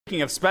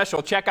Speaking of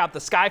special, check out the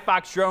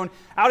Skyfox drone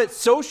out at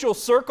Social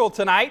Circle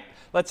tonight.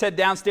 Let's head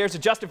downstairs to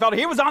Justin Felder.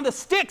 He was on the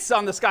sticks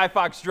on the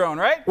Skyfox drone,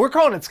 right? We're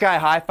calling it Sky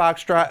High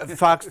Fox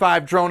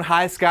 5 drone,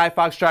 High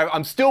Skyfox Drive.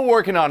 I'm still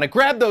working on it.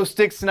 Grab those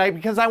sticks tonight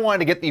because I wanted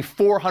to get the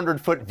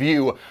 400-foot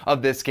view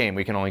of this game.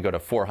 We can only go to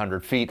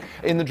 400 feet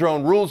in the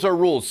drone. Rules are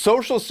rules.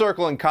 Social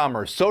Circle and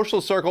Commerce. Social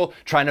Circle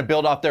trying to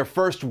build off their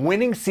first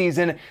winning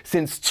season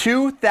since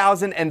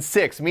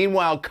 2006.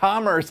 Meanwhile,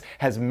 Commerce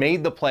has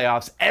made the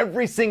playoffs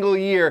every single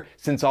year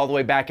since all the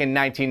way back in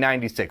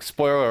 1996.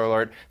 Spoiler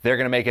alert, they're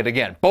going to make it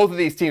again. Both of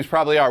these teams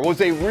probably are. Was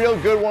a real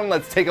good one.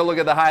 Let's take a look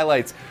at the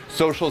highlights.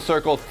 Social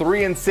Circle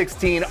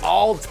 3-16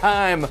 all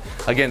time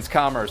against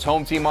Commerce.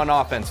 Home team on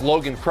offense.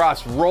 Logan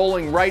Cross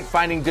rolling right,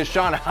 finding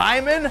Deshaun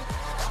Hyman.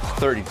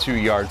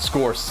 32-yard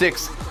score,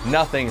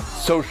 6-0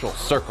 Social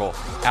Circle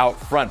out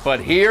front. But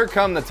here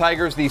come the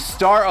Tigers, the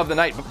star of the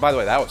night. By the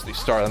way, that was the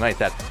star of the night,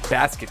 that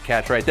basket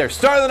catch right there.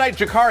 Star of the night,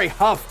 Jakari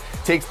Huff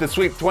takes the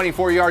sweep,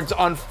 24 yards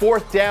on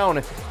 4th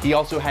down. He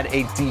also had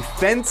a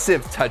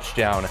defensive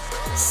touchdown.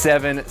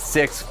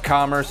 7-6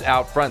 Commerce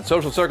out front.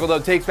 Social Circle, though,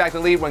 takes back the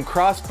lead when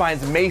Cross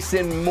finds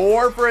Mason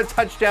Moore for a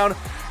touchdown.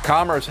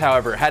 Commerce,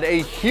 however, had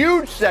a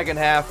huge second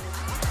half.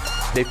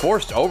 They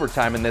forced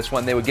overtime in this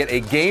one. They would get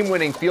a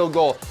game-winning field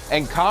goal,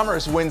 and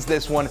Commerce wins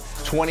this one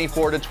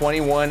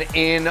 24-21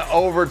 in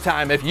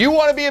overtime. If you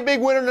want to be a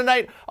big winner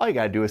tonight, all you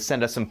got to do is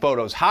send us some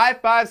photos. High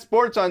Five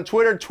Sports on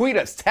Twitter. Tweet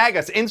us, tag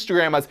us,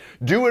 Instagram us.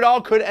 Do it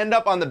all. Could end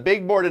up on the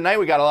big board tonight.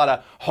 We got a lot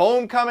of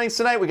homecomings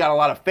tonight. We got a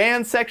lot of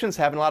fan sections.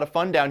 Having a lot of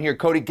fun down here.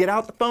 Cody, get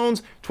out the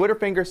phones. Twitter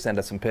fingers. Send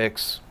us some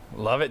pics.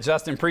 Love it,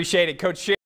 Justin. Appreciate it, Coach Shea.